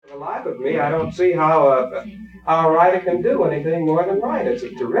life of me, I don't see how a writer can do anything more than write. It's a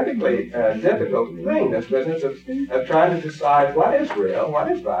terrifically difficult thing, this business of trying to decide what is real,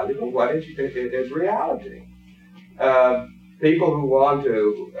 what is valuable, what is reality. People who want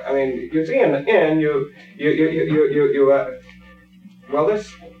to, I mean, you see, in the end, well,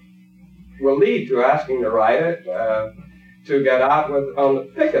 this will lead to asking the writer to get out on the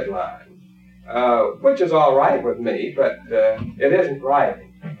picket line, which is all right with me, but it isn't writing.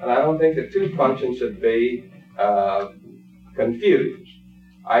 And I don't think the two functions should be confused.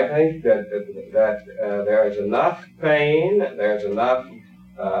 I think that there is enough pain, there's enough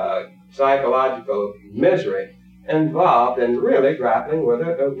psychological misery involved in really grappling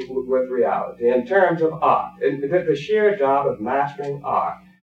with reality in terms of art. The sheer job of mastering art